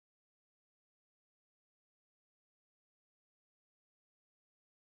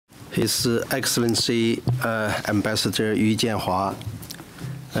His Excellency Ambassador Jianhua,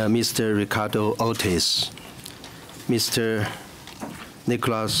 Mr. Ricardo Ortiz, Mr.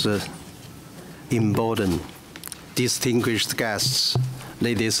 Nicolas Imboden, distinguished guests,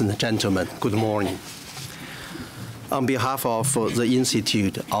 ladies and gentlemen, good morning. On behalf of the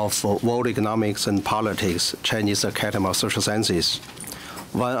Institute of World Economics and Politics, Chinese Academy of Social Sciences,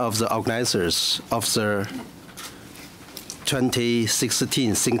 one of the organizers of the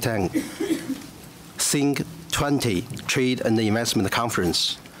 2016 think tank Think 20 Trade and Investment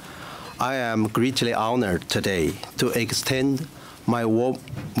Conference, I am greatly honored today to extend my warm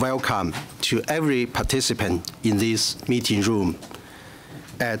welcome to every participant in this meeting room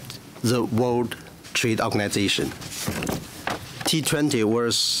at the World Trade Organization. T20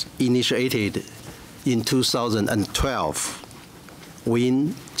 was initiated in 2012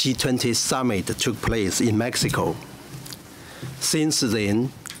 when G20 summit took place in Mexico. Since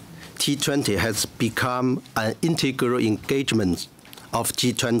then, T20 has become an integral engagement of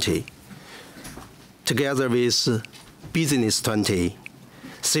G20, together with Business 20,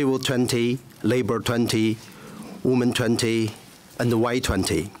 Civil 20, Labor 20, Women 20, and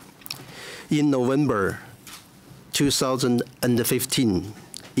Y20. In November 2015,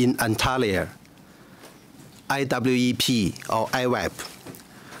 in Antalya, IWEP, or IWEP,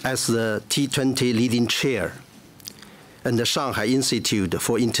 as the T20 leading chair, and the Shanghai Institute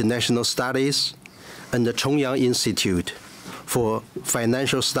for International Studies and the Chongyang Institute for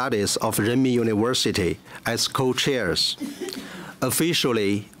Financial Studies of Renmin University as co-chairs,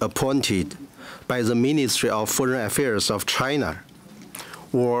 officially appointed by the Ministry of Foreign Affairs of China,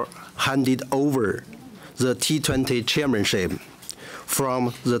 were handed over the T20 chairmanship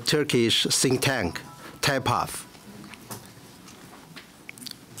from the Turkish think tank TAPAF.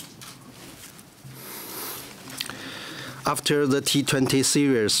 After the T20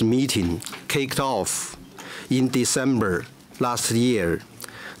 series meeting kicked off in December last year,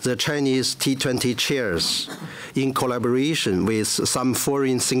 the Chinese T20 chairs, in collaboration with some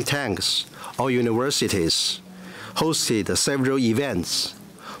foreign think tanks or universities, hosted several events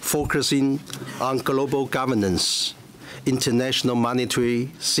focusing on global governance, international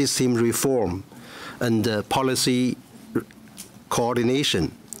monetary system reform, and policy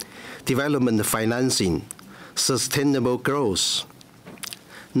coordination, development financing, sustainable growth.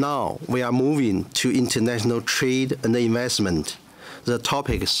 Now we are moving to international trade and investment, the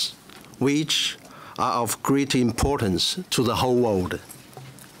topics which are of great importance to the whole world.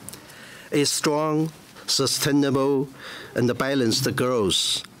 A strong, sustainable, and balanced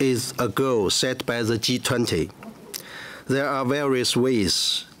growth is a goal set by the G20. There are various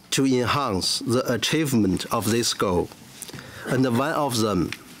ways to enhance the achievement of this goal, and one of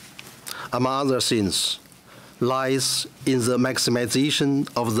them, among other things, lies in the maximization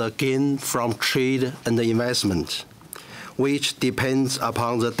of the gain from trade and investment, which depends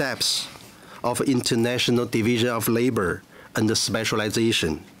upon the depth of international division of labor and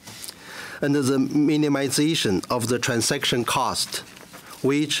specialization, and the minimization of the transaction cost,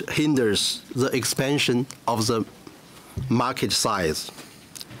 which hinders the expansion of the market size.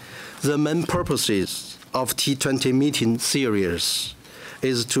 The main purposes of T20 meeting series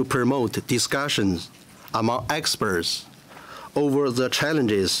is to promote discussions among experts over the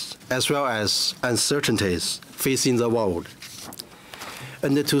challenges as well as uncertainties facing the world,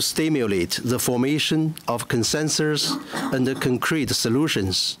 and to stimulate the formation of consensus and concrete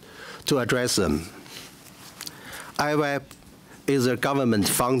solutions to address them. IWEP is a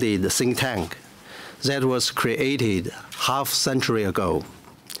government-funded think tank that was created half-century ago.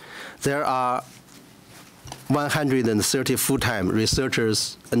 There are 130 full-time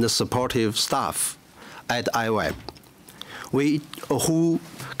researchers and supportive staff at IWEP, who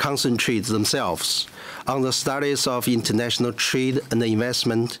concentrate themselves on the studies of international trade and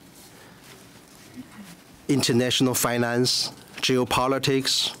investment, international finance,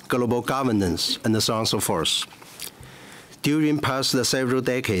 geopolitics, global governance, and so on and so forth. During past several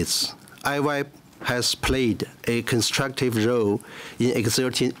decades, IWEP has played a constructive role in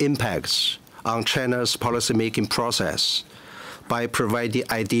exerting impacts on China's policymaking process by providing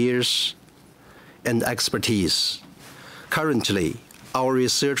ideas and expertise. Currently, our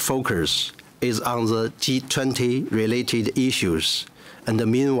research focus is on the G20 related issues, and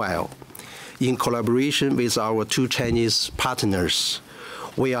meanwhile, in collaboration with our two Chinese partners,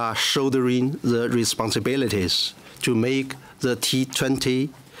 we are shouldering the responsibilities to make the T20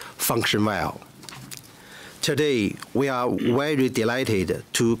 function well. Today, we are very delighted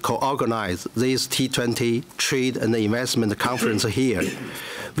to co-organize this T20 Trade and Investment Conference here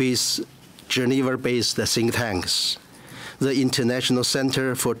with Geneva-based think tanks. the International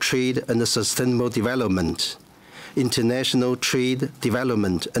Center for Trade and Sustainable Development, International Trade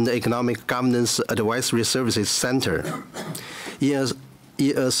Development and Economic Governance Advisory Services Center, in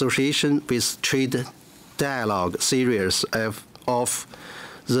association with Trade Dialogue Series of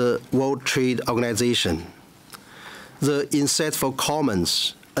the World Trade Organization. The insightful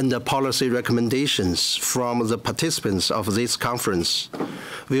comments and the policy recommendations from the participants of this conference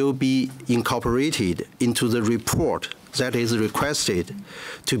will be incorporated into the report that is requested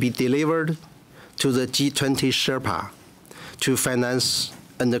to be delivered to the G20 Sherpa, to finance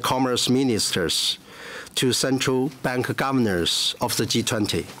and the commerce ministers, to central bank governors of the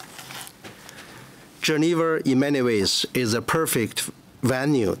G20. Geneva, in many ways, is a perfect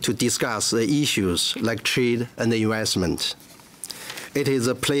venue to discuss the issues like trade and investment. It is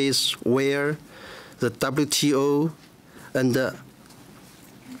a place where the WTO and the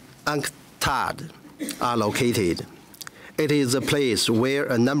UNCTAD are located. It is a place where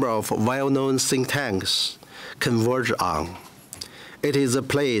a number of well-known think tanks converge on. It is a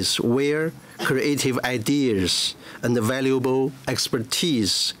place where creative ideas and valuable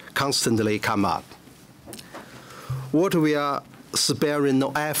expertise constantly come up. What we are sparing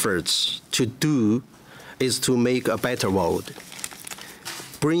no efforts to do is to make a better world.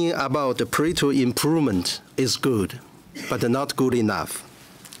 Bringing about practical improvement is good, but not good enough.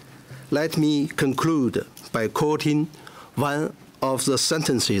 Let me conclude by quoting one of the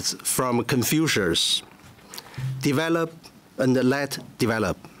sentences from Confucius: develop and let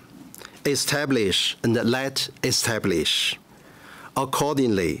develop, establish and let establish.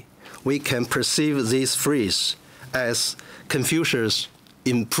 Accordingly, we can perceive this phrase as Confucius'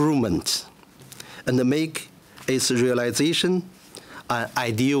 improvement and make its realization an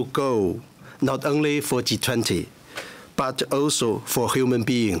ideal goal, not only for G20, but also for human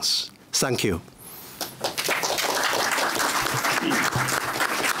beings. Thank you.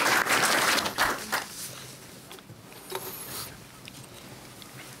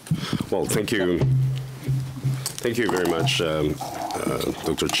 Well, thank you. Thank you very much,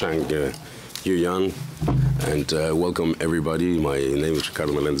 Dr. Zhang, Yuyan, and welcome everybody. My name is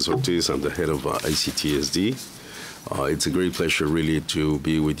Ricardo Meléndez-Ortiz. I'm the head of ICTSD. It's a great pleasure really to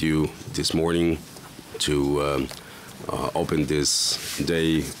be with you this morning to open this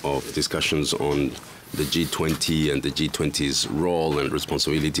day of discussions on the G20 and the G20's role and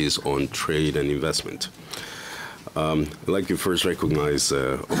responsibilities on trade and investment. I'd like to first recognize,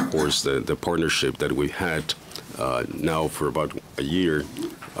 of course, the partnership that we've had now for about a year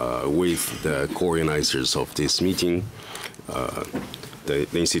with the co-organizers of this meeting, the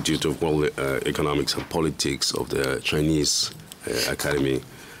Institute of World Economics and Politics of the Chinese Academy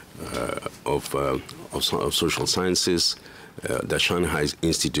of Social Sciences, the Shanghai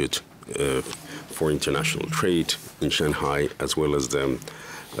Institute for International Trade in Shanghai, as well as the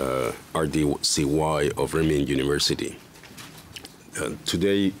RDCY of Renmin University.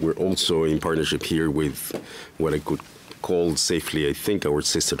 Today, we're also in partnership here with what I could call safely, I think, our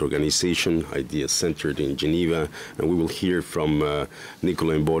sister organization, Ideas Centered in Geneva, and we will hear from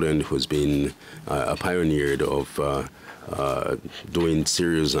Nicolas Imboden, who's been a pioneer of doing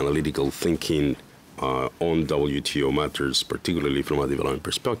serious analytical thinking on WTO matters, particularly from a development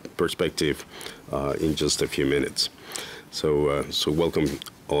perspective, in just a few minutes. So welcome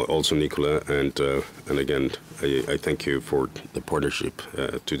also Nicolas, and again, I thank you for the partnership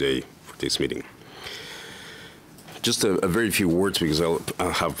today for this meeting. Just a very few words, because I'll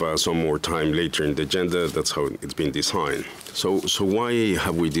have some more time later in the agenda. That's how it's been designed. So why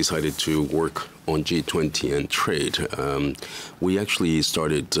have we decided to work on G20 and trade? We actually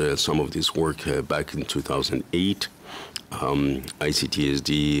started some of this work back in 2008.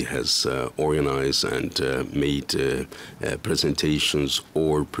 ICTSD has organized and made presentations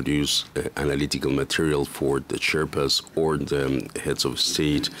or produced analytical material for the Sherpas or the heads of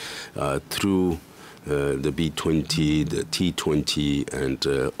state through the B20, the T20, and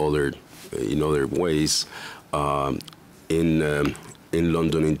in other ways. In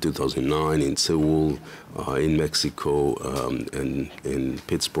London in 2009, in Seoul, in Mexico, and in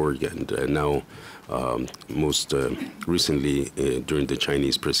Pittsburgh, and now most recently during the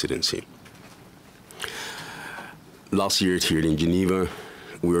Chinese presidency. Last year here in Geneva,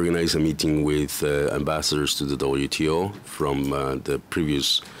 we organized a meeting with ambassadors to the WTO from the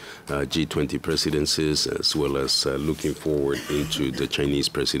previous G20 presidencies, as well as looking forward into the Chinese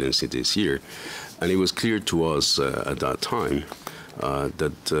presidency this year. And it was clear to us at that time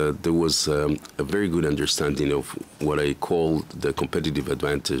that there was a very good understanding of what I call the competitive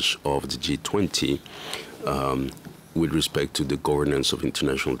advantage of the G20 with respect to the governance of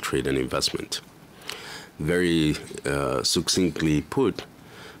international trade and investment. very succinctly put,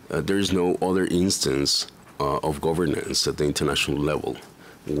 there is no other instance of governance at the international level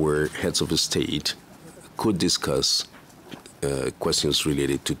where heads of state could discuss questions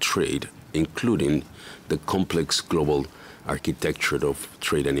related to trade, including the complex global architecture of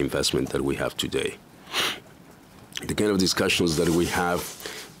trade and investment that we have today. The kind of discussions that we have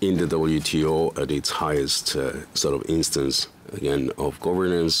in the WTO at its highest sort of instance, again, of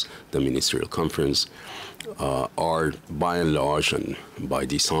governance, the Ministerial Conference, are by and large and by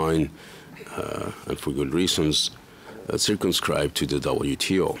design and for good reasons circumscribed to the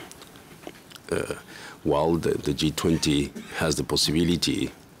WTO. While the G20 has the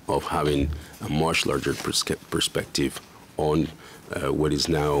possibility of having a much larger perspective on what is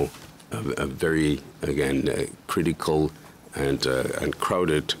now a very, again, critical and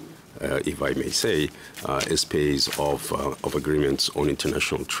crowded, if I may say, space of agreements on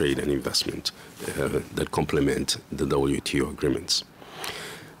international trade and investment that complement the WTO agreements.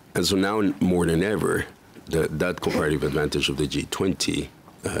 And so now more than ever, that comparative advantage of the G20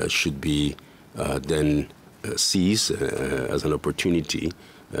 should be then seized as an opportunity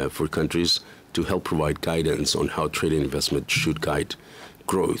for countries to help provide guidance on how trade and investment should guide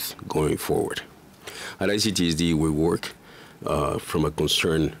growth going forward. At ICTSD, we work from a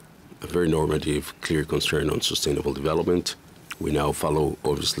concern, a very normative, clear concern on sustainable development. We now follow,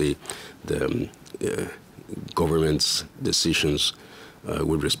 obviously, the government's decisions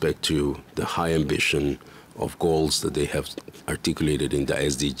with respect to the high ambition of goals that they have articulated in the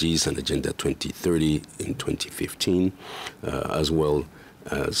SDGs and Agenda 2030 in 2015, as well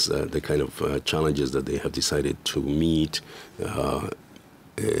as the kind of challenges that they have decided to meet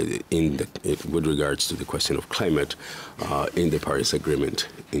with regards to the question of climate in the Paris Agreement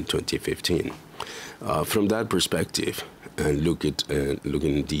in 2015. From that perspective, and looking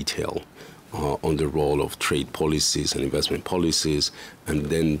in detail on the role of trade policies and investment policies, and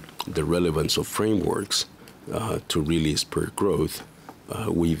then the relevance of frameworks to really spur growth,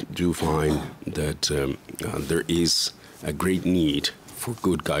 we do find that there is a great need for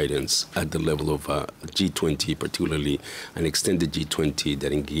good guidance at the level of G20, particularly an extended G20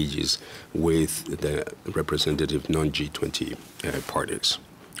 that engages with the representative non-G20 parties.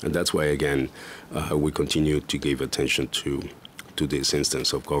 And that's why, again, we continue to give attention to this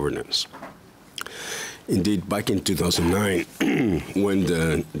instance of governance. Indeed, back in 2009, when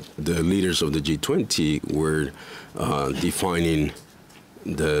the leaders of the G20 were defining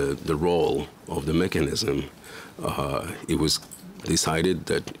the role of the mechanism, it was decided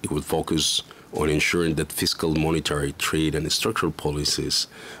that it would focus on ensuring that fiscal, monetary, trade, and structural policies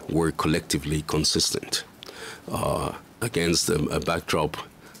were collectively consistent against a backdrop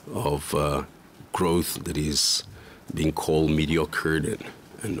of growth that is being called mediocre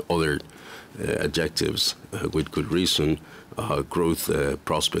and other adjectives with good reason, growth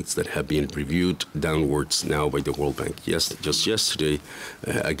prospects that have been reviewed downwards now by the World Bank just yesterday,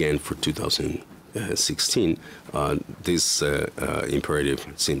 again for 2016. This imperative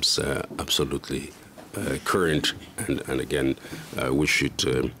seems absolutely current, and again, we should,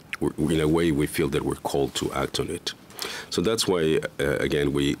 in a way, we feel that we're called to act on it. So that's why,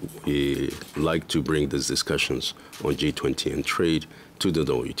 again, we like to bring these discussions on G20 and trade to the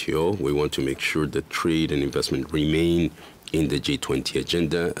WTO. We want to make sure that trade and investment remain in the G20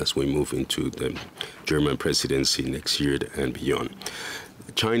 agenda as we move into the German presidency next year and beyond.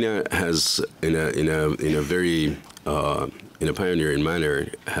 China has, in a very pioneering manner,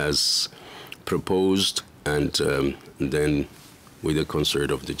 has proposed and then, with the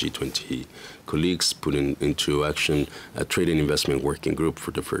concert of the G20 colleagues, put into action a trade and investment working group for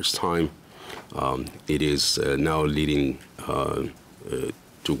the first time. It is now leading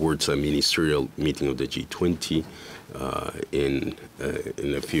towards a ministerial meeting of the G20 in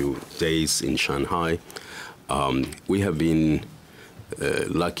a few days in Shanghai. We have been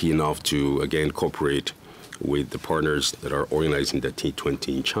lucky enough to, again, cooperate with the partners that are organizing the T20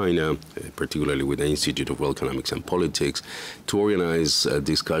 in China, particularly with the Institute of World Economics and Politics, to organize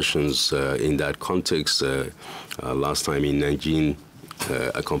discussions in that context. Last time in Nanjing,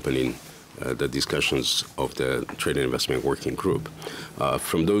 accompanying the discussions of the Trade and Investment Working Group.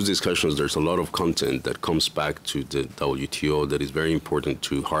 From those discussions, there's a lot of content that comes back to the WTO that is very important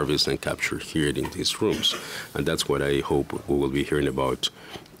to harvest and capture here in these rooms. And that's what I hope we will be hearing about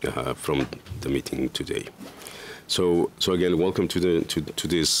from the meeting today. So again, welcome to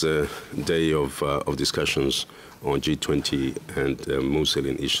this day of discussions on G20 and most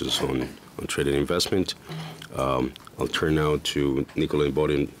salient issues on trade and investment. I'll turn now to Nicolas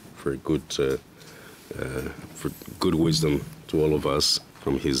Imboden for good wisdom to all of us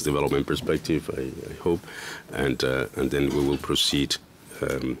from his development perspective, I hope, and then we will proceed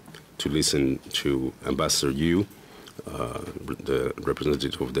to listen to Ambassador Yu, the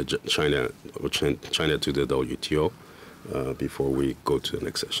representative of the China to the WTO, before we go to the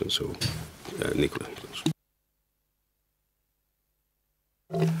next session. So, Nicolas.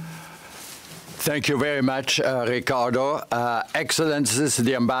 Thank you very much, Ricardo. Excellencies,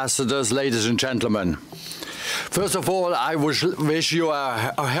 the ambassadors, ladies and gentlemen. First of all, I wish you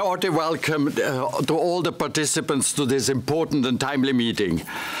a hearty welcome to all the participants to this important and timely meeting.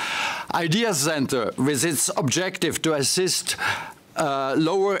 Ideas Center, with its objective to assist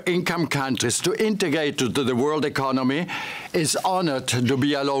lower-income countries to integrate into the world economy, is honored to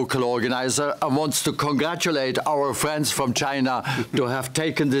be a local organizer and wants to congratulate our friends from China to have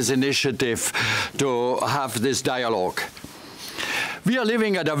taken this initiative to have this dialogue. We are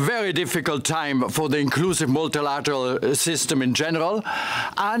living at a very difficult time for the inclusive multilateral system in general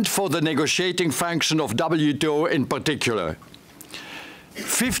and for the negotiating function of WTO in particular.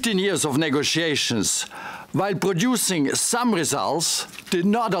 15 years of negotiations, while producing some results, did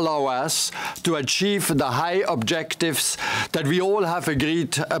not allow us to achieve the high objectives that we all have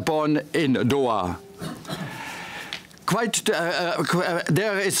agreed upon in Doha.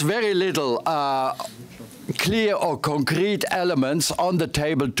 There is very little clear or concrete elements on the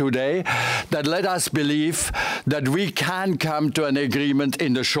table today that let us believe that we can come to an agreement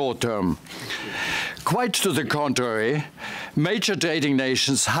in the short term. Quite to the contrary, major trading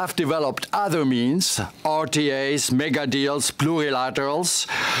nations have developed other means, RTAs, mega deals, plurilaterals,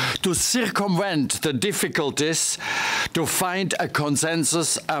 to circumvent the difficulties to find a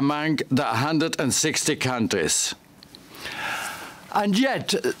consensus among the 160 countries. And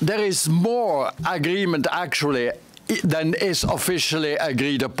yet, there is more agreement actually than is officially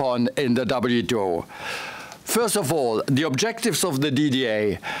agreed upon in the WTO. First of all, the objectives of the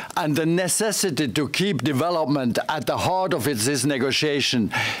DDA and the necessity to keep development at the heart of this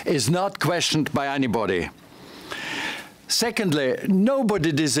negotiation is not questioned by anybody. Secondly,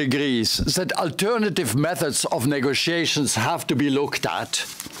 nobody disagrees that alternative methods of negotiations have to be looked at,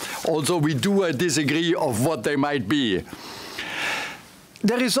 although we do disagree of what they might be.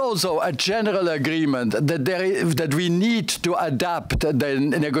 There is also a general agreement that we need to adapt the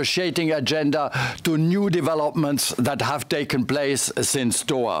negotiating agenda to new developments that have taken place since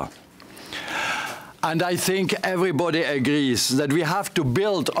Doha. And I think everybody agrees that we have to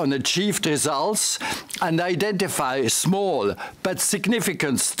build on achieved results and identify small but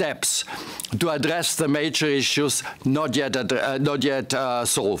significant steps to address the major issues not yet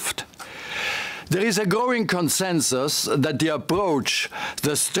solved. There is a growing consensus that the approach,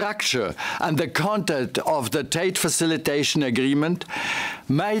 the structure, and the content of the trade facilitation agreement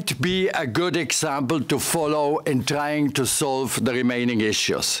might be a good example to follow in trying to solve the remaining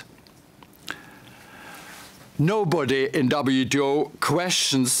issues. Nobody in WTO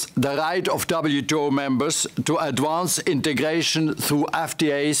questions the right of WTO members to advance integration through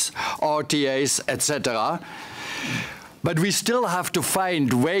FTAs, RTAs, etc. But we still have to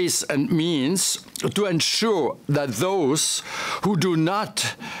find ways and means to ensure that those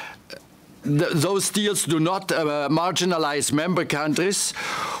deals do not marginalize member countries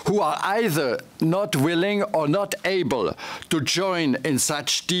who are either not willing or not able to join in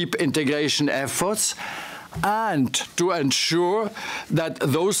such deep integration efforts, and to ensure that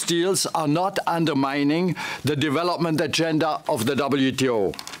those deals are not undermining the development agenda of the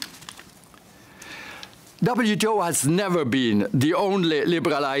WTO. WTO has never been the only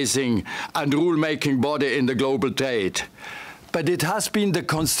liberalizing and rule-making body in the global trade, but it has been the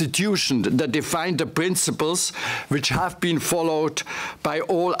constitution that defined the principles which have been followed by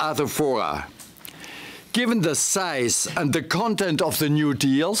all other fora. Given the size and the content of the new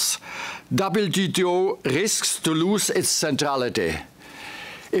deals, WTO risks to lose its centrality.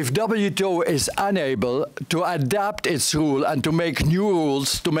 If WTO is unable to adapt its rule and to make new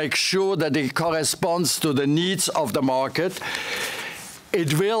rules to make sure that it corresponds to the needs of the market,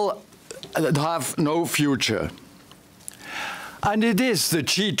 it will have no future. And it is the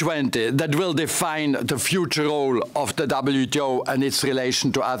G20 that will define the future role of the WTO and its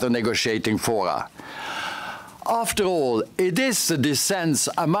relation to other negotiating fora. After all, it is the dissent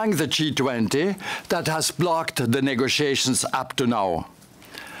among the G20 that has blocked the negotiations up to now.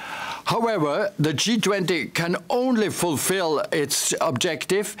 However, the G20 can only fulfill its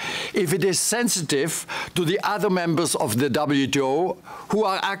objective if it is sensitive to the other members of the WTO, who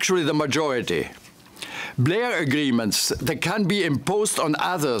are actually the majority. Blair agreements that can be imposed on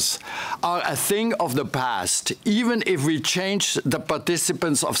others are a thing of the past, even if we change the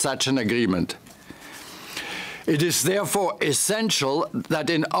participants of such an agreement. It is therefore essential that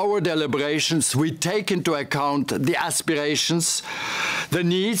in our deliberations we take into account the aspirations, the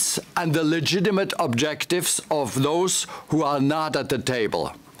needs, and the legitimate objectives of those who are not at the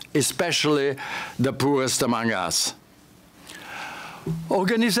table, especially the poorest among us.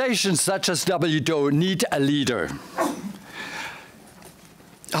 Organizations such as WTO need a leader.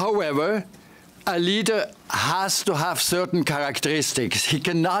 However, a leader has to have certain characteristics. He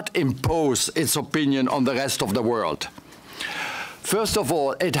cannot impose its opinion on the rest of the world. First of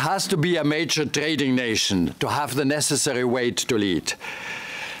all, it has to be a major trading nation to have the necessary weight to lead.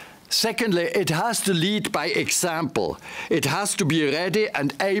 Secondly, it has to lead by example. It has to be ready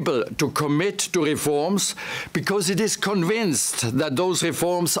and able to commit to reforms because it is convinced that those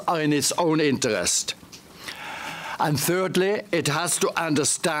reforms are in its own interest. And thirdly, it has to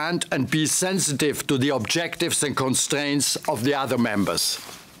understand and be sensitive to the objectives and constraints of the other members.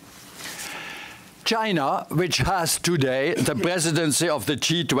 China, which has today the presidency of the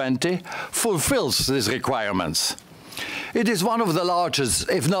G20, fulfills these requirements. It is one of the largest,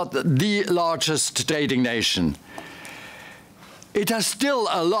 if not the largest, trading nation. It has still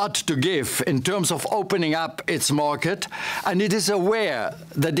a lot to give in terms of opening up its market, and it is aware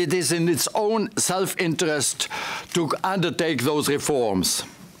that it is in its own self-interest to undertake those reforms.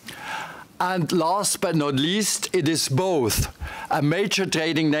 And last but not least, it is both a major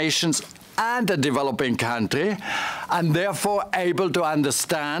trading nation and a developing country, and therefore able to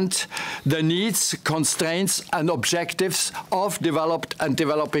understand the needs, constraints, and objectives of developed and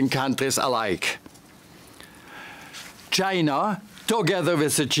developing countries alike. China, together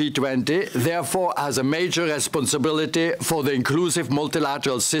with the G20, therefore has a major responsibility for the inclusive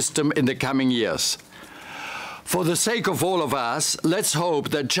multilateral system in the coming years. For the sake of all of us, let's hope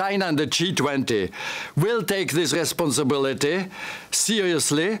that China and the G20 will take this responsibility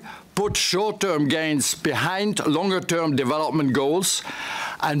seriously, put short-term gains behind longer-term development goals,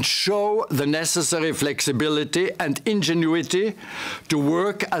 and show the necessary flexibility and ingenuity to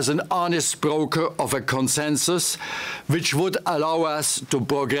work as an honest broker of a consensus which would allow us to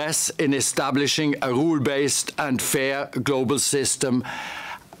progress in establishing a rule-based and fair global system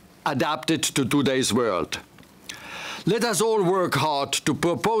adapted to today's world. Let us all work hard to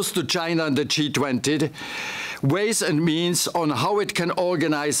propose to China and the G20 ways and means on how it can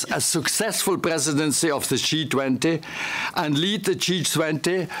organize a successful presidency of the G20 and lead the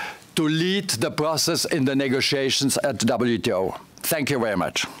G20 to lead the process in the negotiations at the WTO. Thank you very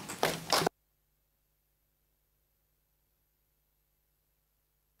much.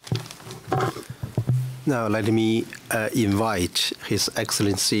 Now let me invite His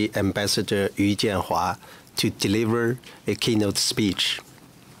Excellency Ambassador Jianhua to deliver a keynote speech.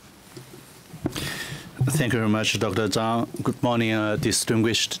 Thank you very much, Dr. Zhang. Good morning,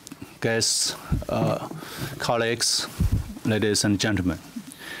 distinguished guests, colleagues, ladies and gentlemen.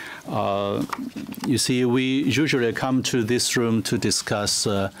 You see, we usually come to this room to discuss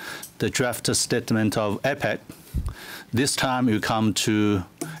the draft statement of APEC. This time you come to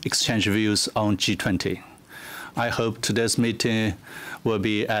exchange views on G20. I hope today's meeting will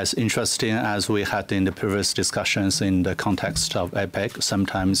be as interesting as we had in the previous discussions in the context of APEC,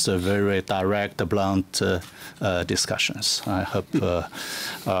 sometimes very direct, blunt discussions. I hope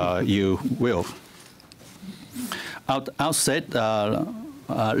you will. At the outset,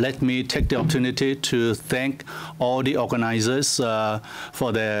 let me take the opportunity to thank all the organizers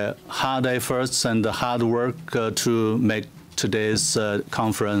for their hard efforts and the hard work to make today's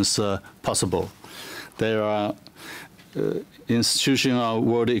conference possible. There are Institution of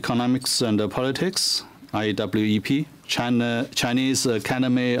World Economics and Politics, IWEP, Chinese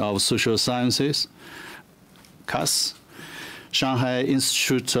Academy of Social Sciences, CAS, Shanghai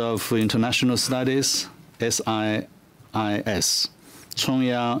Institute of International Studies, SIIS,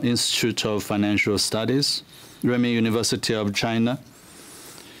 Chongyang Institute of Financial Studies, Renmin University of China,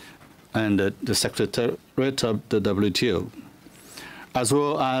 and the Secretariat of the WTO, as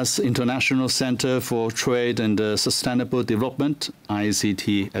well as International Center for Trade and Sustainable Development,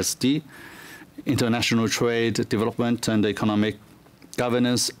 ICTSD, International Trade Development and Economic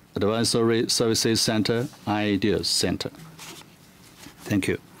Governance Advisory Services Center, IDEAS Center. Thank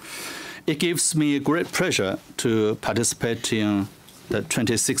you. It gives me great pleasure to participate in the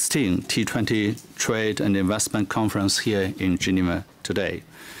 2016 T20 Trade and Investment Conference here in Geneva today.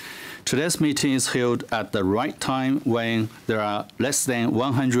 Today's meeting is held at the right time when there are less than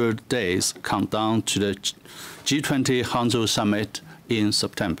 100 days countdown to the G20 Hangzhou Summit in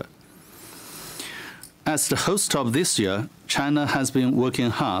September. As the host of this year, China has been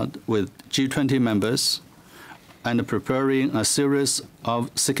working hard with G20 members and preparing a series of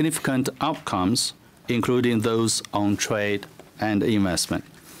significant outcomes including those on trade and investment.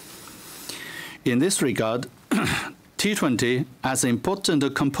 In this regard, T20, as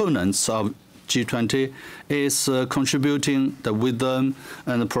important components of G20, is contributing the wisdom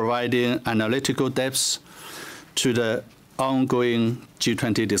and providing analytical depth to the ongoing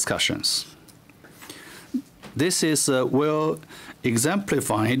G20 discussions. This is well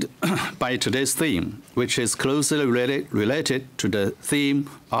exemplified by today's theme, which is closely related to the theme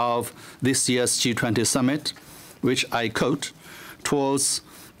of this year's G20 summit, which I quote, towards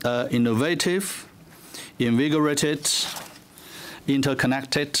innovative, invigorated,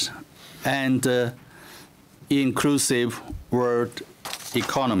 interconnected, and inclusive world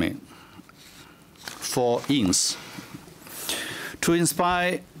economy, 4 Ins. To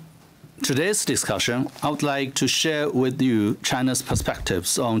inspire today's discussion, I would like to share with you China's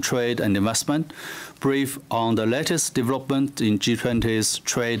perspectives on trade and investment, brief on the latest development in G20's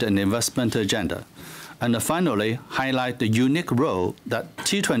trade and investment agenda, and finally highlight the unique role that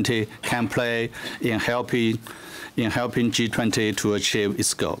T20 can play in helping G20 to achieve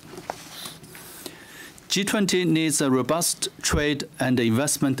its goal. G20 needs a robust trade and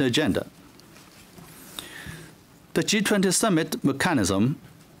investment agenda. The G20 summit mechanism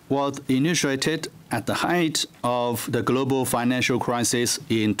was initiated at the height of the global financial crisis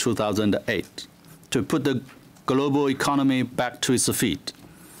in 2008 to put the global economy back to its feet.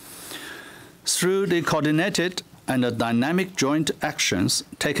 Through the coordinated and the dynamic joint actions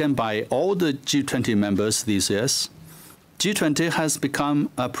taken by all the G20 members these years, G20 has become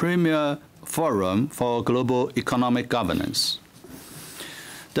a premier forum for global economic governance.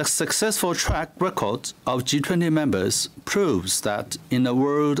 The successful track record of G20 members proves that in a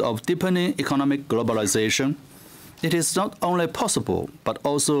world of deepening economic globalization, it is not only possible but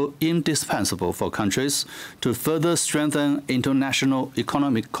also indispensable for countries to further strengthen international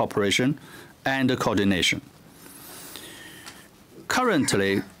economic cooperation and coordination.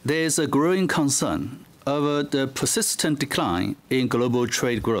 Currently, there is a growing concern over the persistent decline in global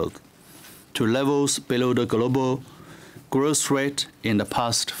trade growth to levels below the global growth rate in the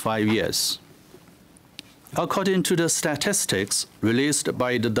past 5 years. According to the statistics released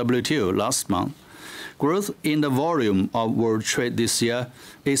by the WTO last month, growth in the volume of world trade this year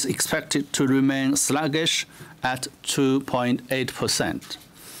is expected to remain sluggish at 2.8%,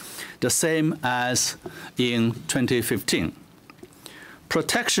 the same as in 2015.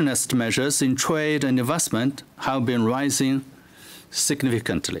 Protectionist measures in trade and investment have been rising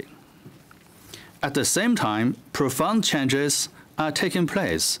significantly. At the same time, profound changes are taking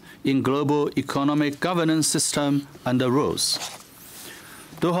place in global economic governance system and the rules.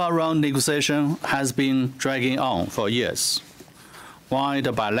 Doha round negotiation has been dragging on for years, while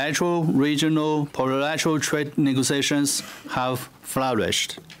the bilateral, regional, plurilateral trade negotiations have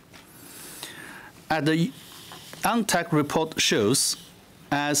flourished. As the UNCTAD report shows,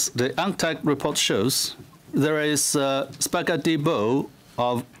 there is a spaghetti bowl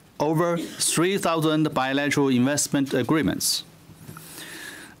of over 3,000 bilateral investment agreements.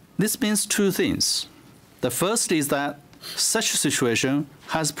 This means 2 things. The first is that such a situation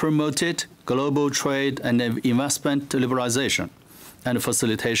has promoted global trade and investment liberalization and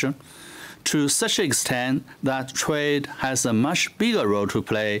facilitation to such an extent that trade has a much bigger role to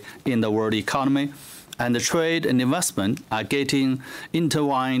play in the world economy, and the trade and investment are getting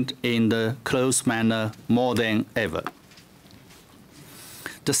intertwined in the close manner more than ever.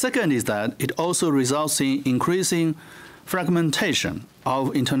 The second is that it also results in increasing fragmentation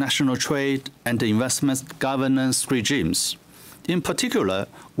of international trade and investment governance regimes, in particular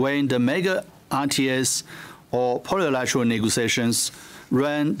when the mega RTS or plurilateral negotiations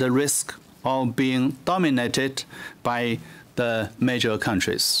run the risk of being dominated by the major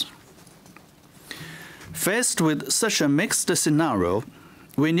countries. Faced with such a mixed scenario,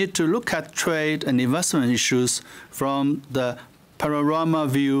 we need to look at trade and investment issues from the panorama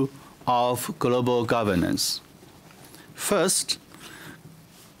view of global governance. First,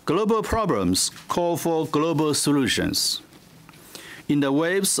 global problems call for global solutions. In the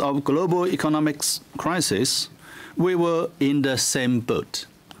waves of global economic crisis, we were in the same boat.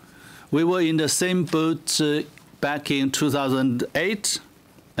 We were in the same boat back in 2008,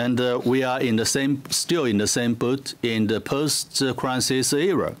 and we are still in the same boat in the post-crisis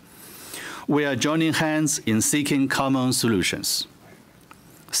era. We are joining hands in seeking common solutions.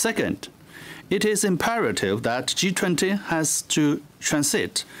 Second, it is imperative that G20 has to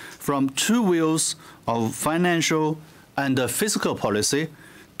transit from 2 wheels of financial and fiscal policy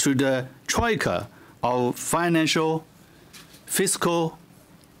to the troika of financial, fiscal.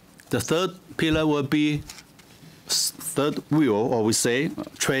 The third pillar will be third wheel, or we say,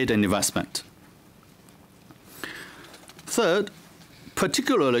 trade and investment. Third,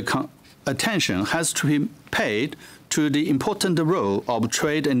 particularly attention has to be paid to the important role of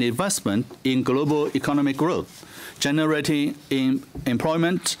trade and investment in global economic growth, generating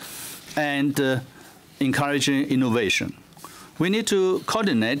employment and encouraging innovation. We need to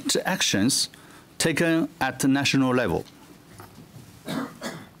coordinate actions taken at the national level.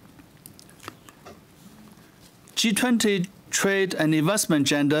 G20 trade and investment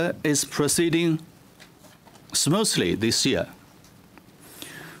agenda is proceeding smoothly this year.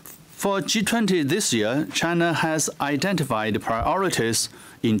 For G20 this year, China has identified priorities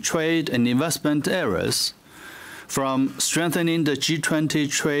in trade and investment areas, from strengthening the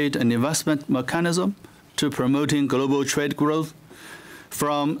G20 trade and investment mechanism to promoting global trade growth,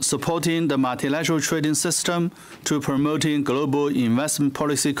 from supporting the multilateral trading system to promoting global investment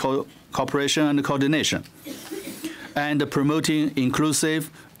policy cooperation and coordination, and promoting inclusive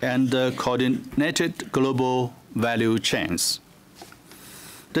and coordinated global value chains.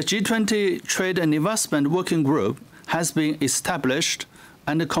 The G20 Trade and Investment Working Group has been established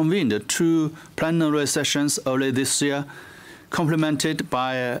and convened 2 plenary sessions early this year, complemented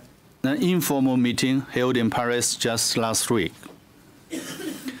by an informal meeting held in Paris just last week.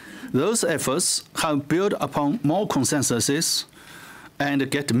 Those efforts have built upon more consensuses and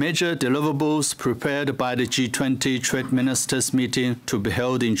get major deliverables prepared by the G20 Trade Ministers meeting to be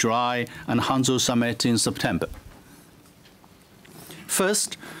held in July and Hangzhou Summit in September.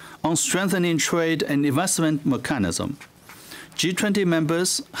 First, on strengthening trade and investment mechanism, G20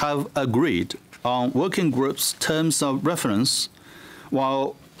 members have agreed on working groups' terms of reference,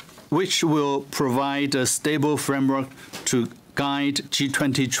 which will provide a stable framework to guide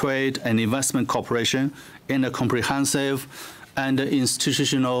G20 trade and investment cooperation in a comprehensive and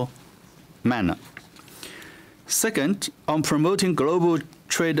institutional manner. Second, on promoting global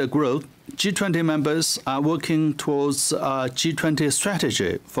trade growth, G20 members are working towards a G20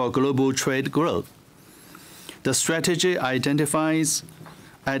 strategy for global trade growth. The strategy identifies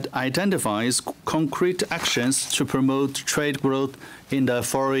concrete actions to promote trade growth in the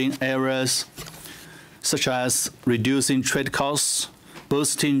following areas, such as reducing trade costs,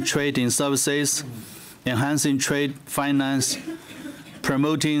 boosting trade in services, enhancing trade finance,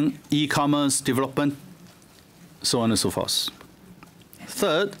 promoting e-commerce development, so on and so forth.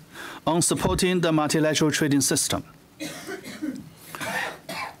 Third, on supporting the multilateral trading system.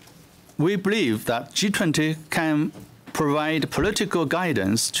 We believe that G20 can provide political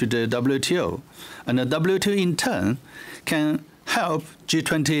guidance to the WTO, and the WTO in turn can help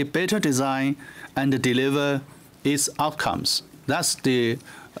G20 better design and deliver its outcomes. That's the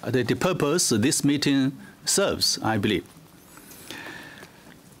purpose this meeting serves, I believe.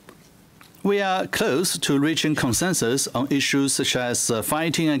 We are close to reaching consensus on issues such as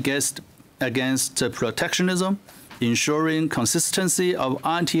fighting against protectionism, ensuring consistency of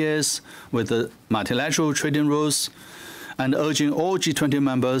RTS with the multilateral trading rules, and urging all G20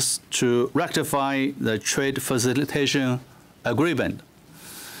 members to rectify the Trade Facilitation Agreement,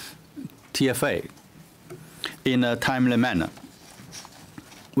 TFA, in a timely manner.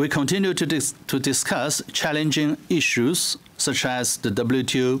 We continue to discuss challenging issues such as the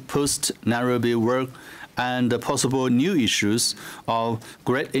WTO post-Nairobi work and the possible new issues of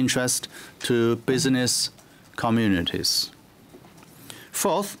great interest to business communities.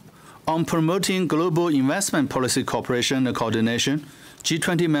 Fourth, on promoting global investment policy cooperation and coordination,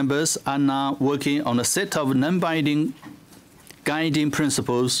 G20 members are now working on a set of non-binding guiding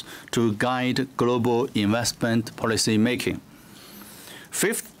principles to guide global investment policy making.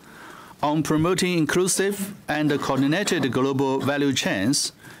 Fifth, on promoting inclusive and coordinated global value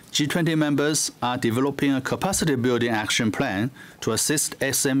chains, G20 members are developing a capacity-building action plan to assist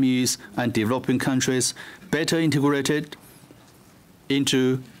SMEs and developing countries better integrated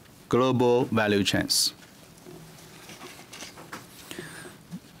into global value chains.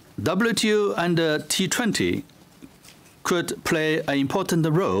 WTO and T20 could play an important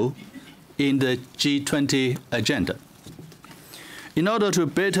role in the G20 agenda. In order to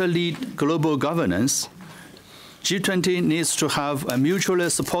better lead global governance, G20 needs to have a mutually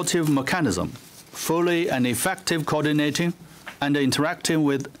supportive mechanism, fully and effective coordinating and interacting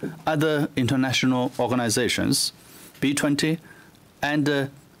with other international organizations, B20 and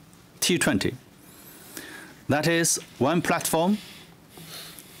T20. That is one platform,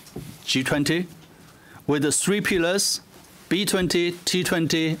 G20, with the 3 pillars, B20,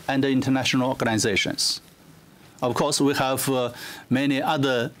 T20, and the international organizations. Of course, we have many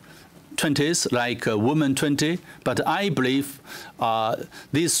other 20s, like Women 20, but I believe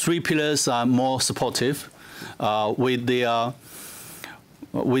these 3 pillars are more supportive with the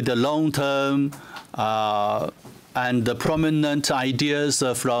long-term and the prominent ideas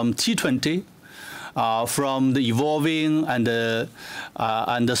from T20, from the evolving and the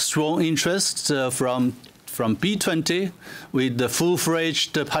strong interest from B20, with the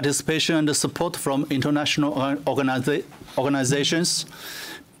full-fledged participation and support from international organizations,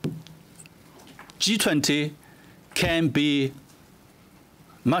 G20 can be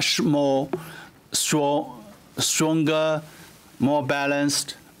much more stronger, more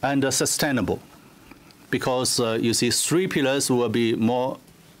balanced, and sustainable, because you see 3 pillars will be more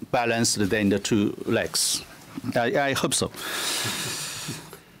balanced than the 2 legs. I hope so.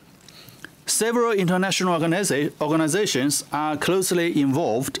 Several international organizations are closely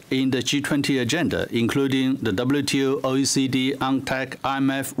involved in the G20 agenda, including the WTO, OECD, UNCTAD,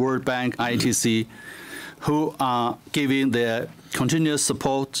 IMF, World Bank, ITC, who are giving their continuous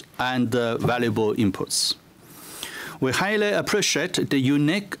support and valuable inputs. We highly appreciate the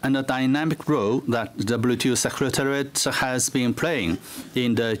unique and the dynamic role that the WTO Secretariat has been playing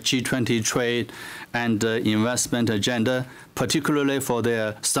in the G20 trade and investment agenda, particularly for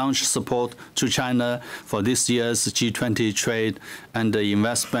their staunch support to China for this year's G20 trade and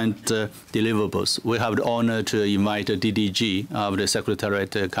investment deliverables. We have the honor to invite the DDG of the Secretariat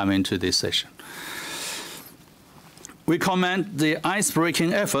to come into this session. We commend the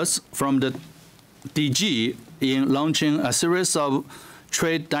ice-breaking efforts from the DG in launching a series of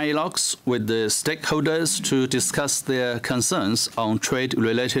trade dialogues with the stakeholders to discuss their concerns on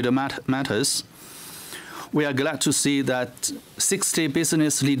trade-related matters. We are glad to see that 60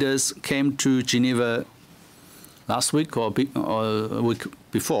 business leaders came to Geneva last week or a week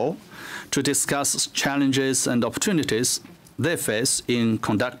before to discuss challenges and opportunities they face in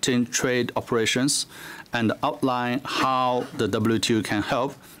conducting trade operations and outline how the WTO can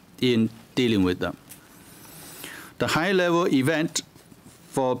help in dealing with them. The high-level event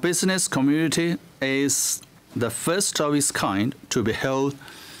for business community is the first of its kind to be held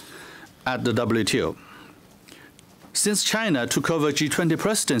at the WTO. Since China took over G20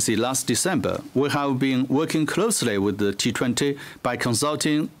 presidency last December, we have been working closely with the T20 by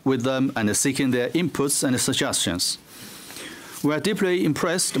consulting with them and seeking their inputs and suggestions. We are deeply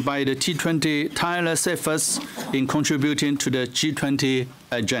impressed by the T20 tireless efforts in contributing to the G20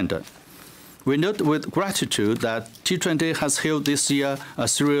 agenda. We note with gratitude that T20 has held this year a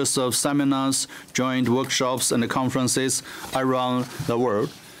series of seminars, joint workshops, and conferences around the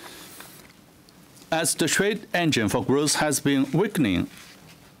world. As the trade engine for growth has been weakening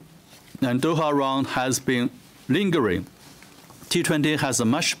and Doha round has been lingering, T20 has a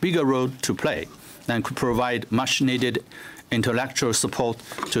much bigger role to play and could provide much-needed intellectual support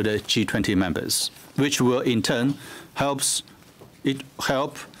to the G20 members, which will in turn help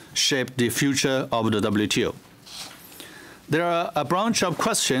shape the future of the WTO. There are a bunch of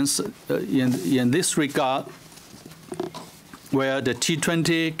questions in this regard where the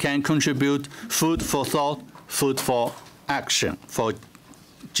T20 can contribute food for thought, food for action for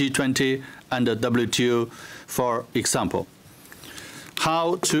G20 and the WTO, for example.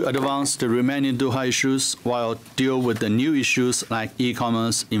 How to advance the remaining Doha issues while deal with the new issues like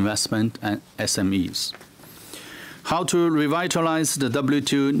e-commerce, investment, and SMEs. How to revitalize the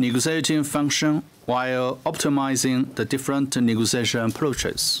WTO negotiating function while optimizing the different negotiation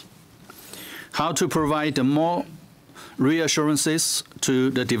approaches. How to provide more reassurances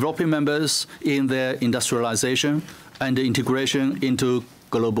to the developing members in their industrialization and integration into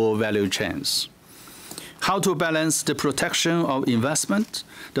global value chains. How to balance the protection of investment,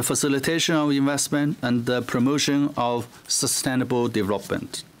 the facilitation of investment, and the promotion of sustainable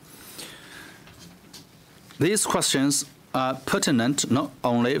development. These questions are pertinent not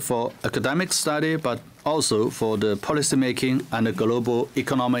only for academic study, but also for the policymaking and the global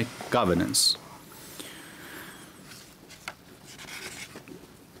economic governance.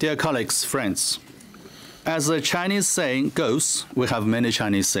 Dear colleagues, friends, as the Chinese saying goes, we have many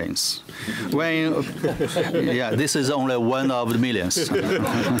Chinese sayings. This is only one of the millions.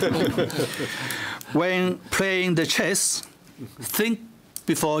 When playing the chess, think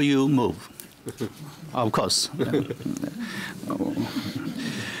before you move. Of course.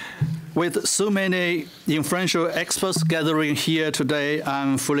 With so many influential experts gathering here today,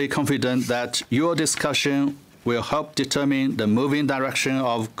 I'm fully confident that your discussion will help determine the moving direction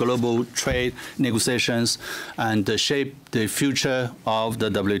of global trade negotiations and shape the future of the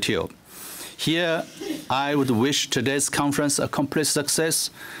WTO. Here, I would wish today's conference a complete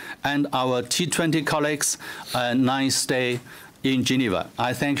success and our T20 colleagues a nice day in Geneva.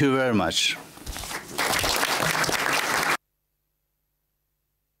 I thank you very much.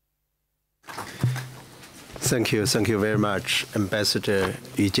 Thank you very much, Ambassador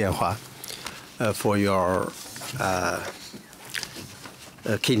Jianhua, for your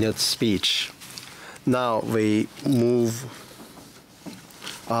keynote speech. Now we move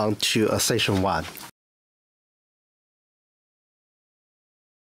on to session 1.